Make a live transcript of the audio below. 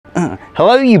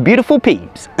Hello, you beautiful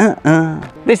peeps.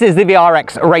 This is the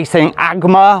VRX Racing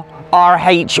AGAMA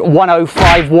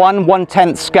RH1061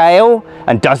 1/10 scale,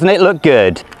 and doesn't it look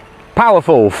good?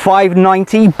 Powerful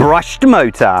 590 brushed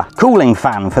motor, cooling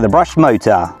fan for the brushed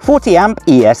motor, 40 amp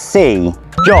ESC.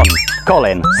 John,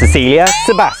 Colin, Cecilia,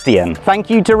 Sebastian.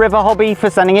 Thank you to River Hobby for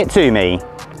sending it to me.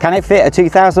 Can it fit a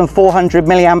 2400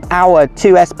 milliamp hour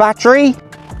 2S battery?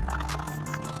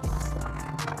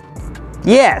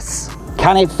 Yes.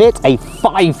 Can it fit a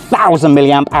 5000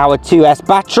 milliamp hour 2S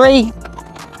battery?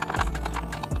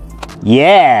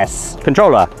 Yes.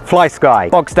 Controller, Fly Sky,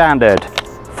 box standard,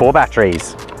 4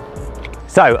 batteries.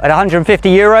 So at 150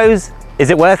 euros,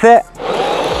 is it worth it?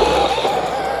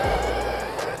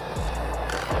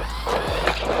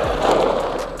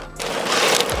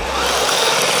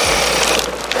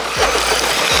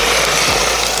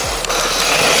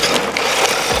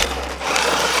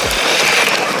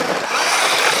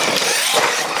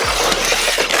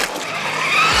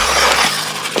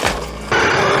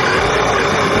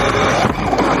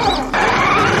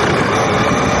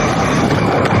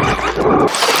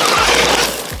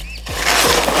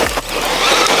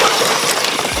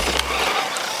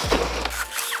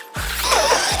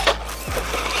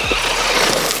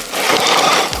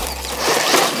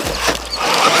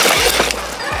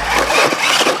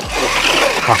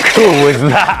 How cool was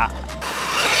that?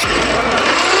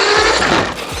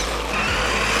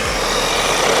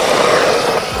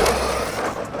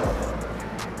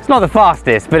 It's not the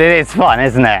fastest, but it is fun,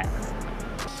 isn't it?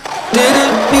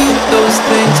 Didn't mean those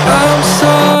things, I'm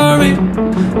sorry.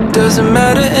 Doesn't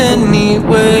matter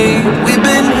anyway. We've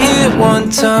been here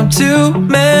one time too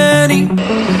many.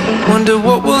 Wonder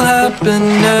what will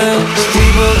happen next.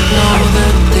 We both know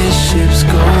that this ship's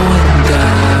going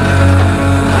down.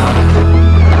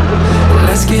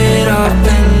 Let's get off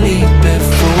and leave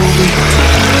before we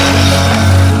drown.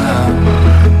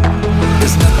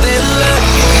 There's nothing left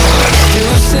for us to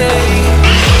say,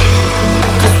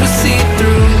 'cause we see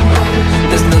through.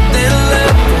 There's nothing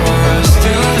left for us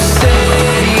to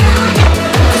say,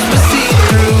 'cause we see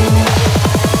through.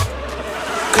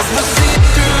 'Cause we see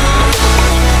through.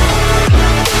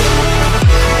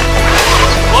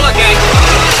 Well, okay.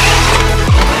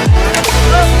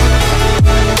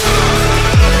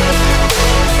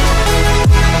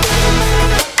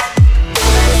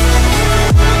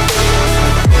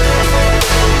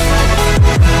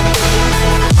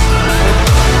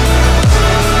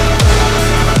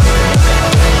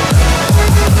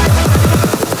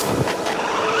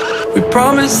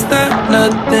 Promised that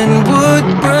nothing would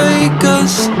break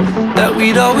us, that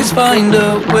we'd always find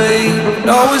a way.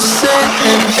 All was said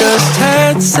and dust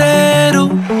had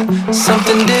settled,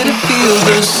 something didn't feel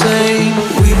the same.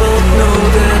 We both know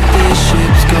that this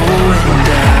ship's going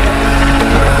down.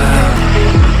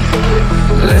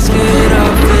 Let's get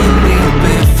off and leave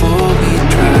before we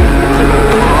drown.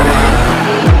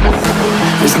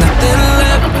 There's nothing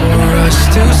left for us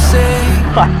to say.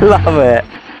 I love it.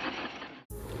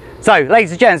 So, ladies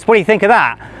and gents, what do you think of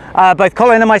that? Both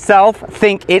Colin and myself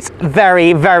think it's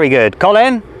very, very good.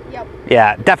 Colin? Yep.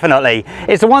 Yeah, definitely.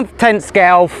 It's a 1/10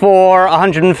 scale for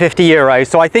 150 euros,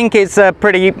 so I think it's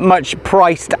pretty much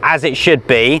priced as it should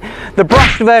be. The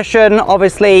brushed version,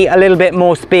 obviously a little bit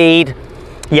more speed.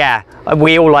 Yeah,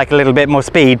 we all like a little bit more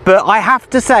speed, but I have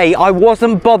to say I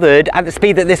wasn't bothered at the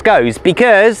speed that this goes,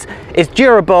 because it's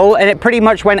durable and it pretty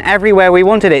much went everywhere we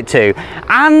wanted it to.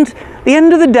 And at the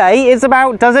end of the day, it's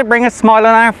about, does it bring a smile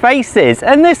on our faces?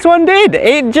 And this one did.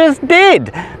 It just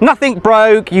did. Nothing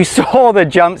broke. You saw the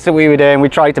jumps that we were doing. We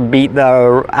tried to beat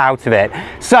the out of it.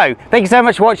 So thank you so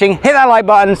much for watching. Hit that like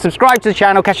button, subscribe to the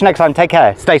channel. Catch you next time. Take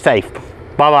care. Stay safe.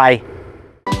 Bye bye.